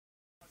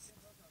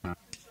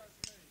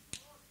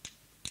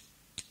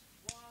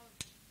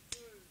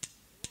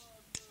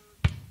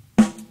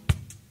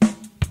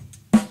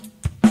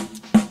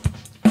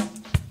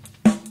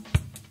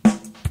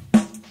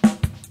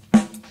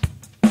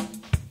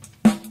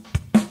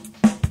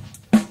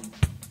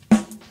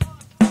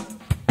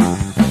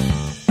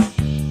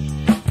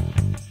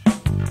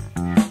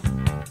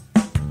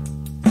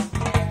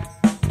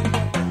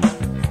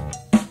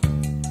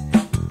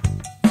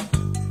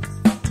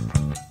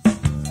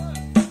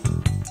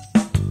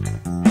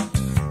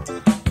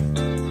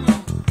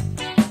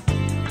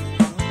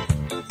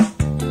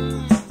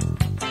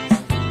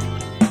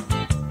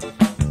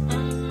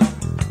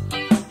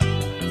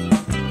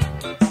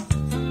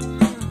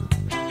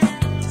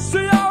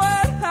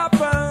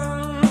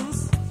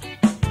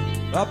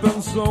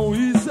happens so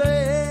easy.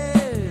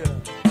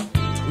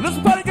 Let's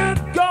party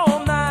good, go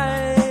all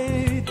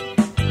night.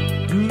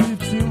 Leave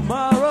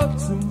tomorrow,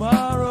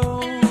 tomorrow.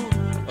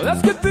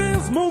 Let's get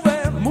things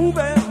moving,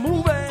 moving,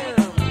 moving.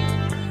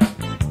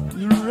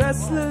 You're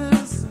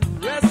restless,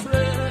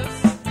 restless.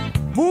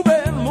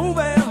 Moving,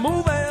 moving,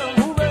 moving,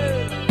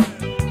 moving.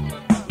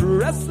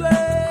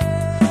 Restless.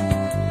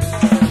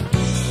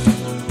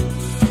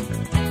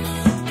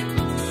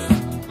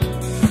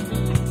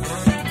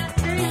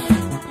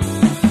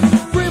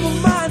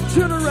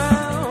 Turn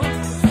around,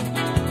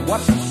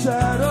 watch the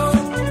shadow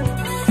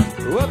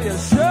of your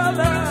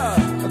shoulder.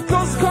 A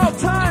ghost called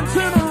time,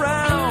 turn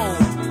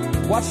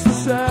around. Watch the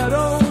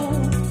shadow,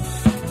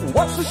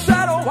 watch the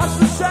shadow, watch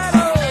the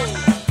shadow.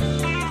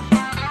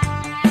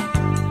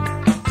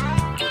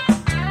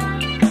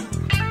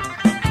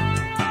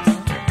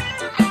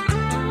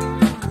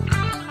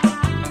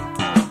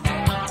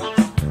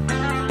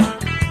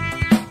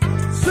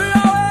 See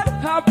how it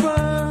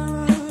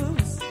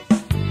happens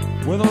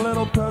with a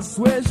little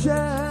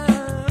persuasion.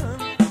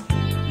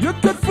 You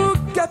could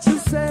forget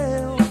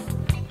yourself,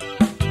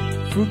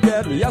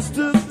 forget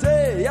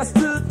yesterday,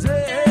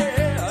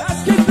 yesterday.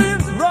 Let's keep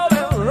things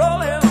rolling,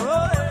 rolling,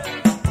 rolling.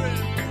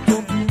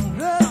 Don't be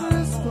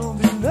nervous, don't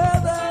be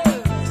nervous.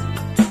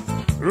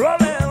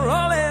 Rolling,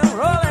 rolling,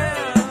 rolling.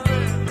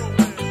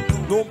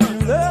 Don't be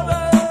nervous.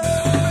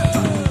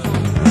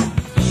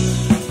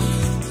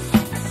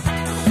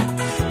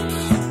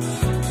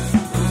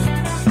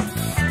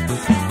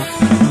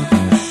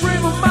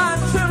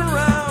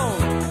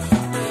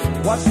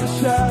 Watch the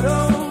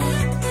shadow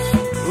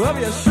of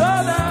your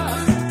shoulder.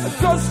 A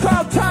ghost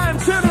called time,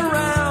 turn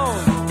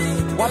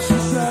around. Watch the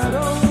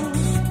shadow.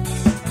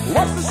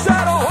 Watch the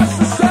shadow. Watch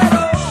the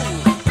shadow.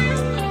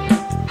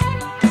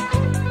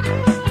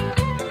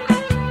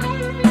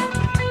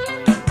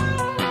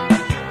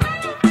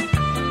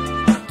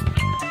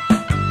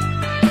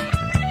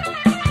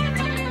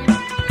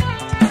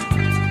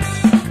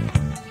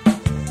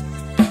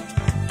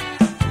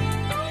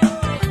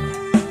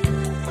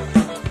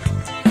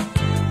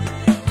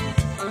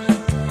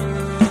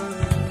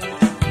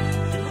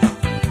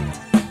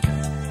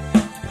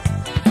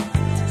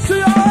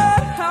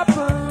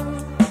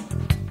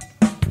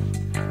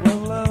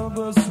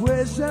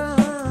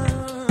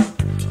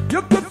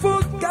 You could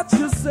forget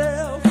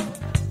yourself,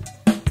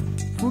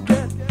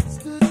 forget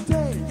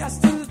yesterday,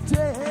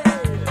 yesterday.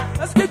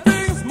 Let's get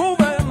things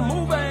moving,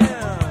 moving.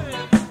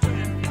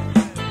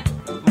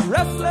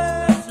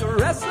 Restless, you're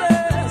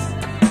restless.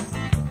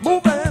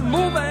 Moving,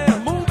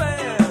 moving,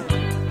 moving.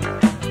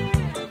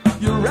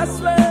 You're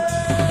restless.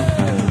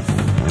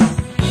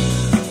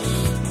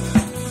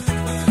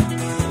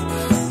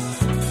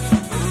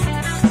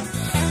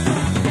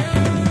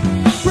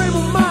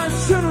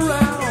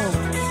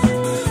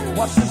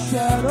 Watch the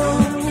shadow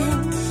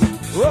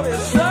of your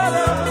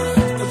shadow.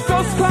 A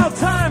ghost called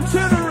time,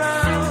 turn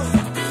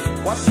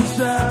around. Watch the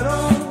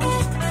shadow.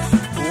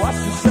 Watch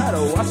the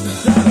shadow, watch the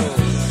shadow.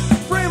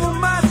 Frame of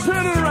mind,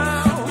 turn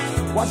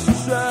around. Watch the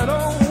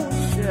shadow,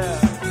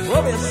 yeah,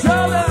 of your shadow.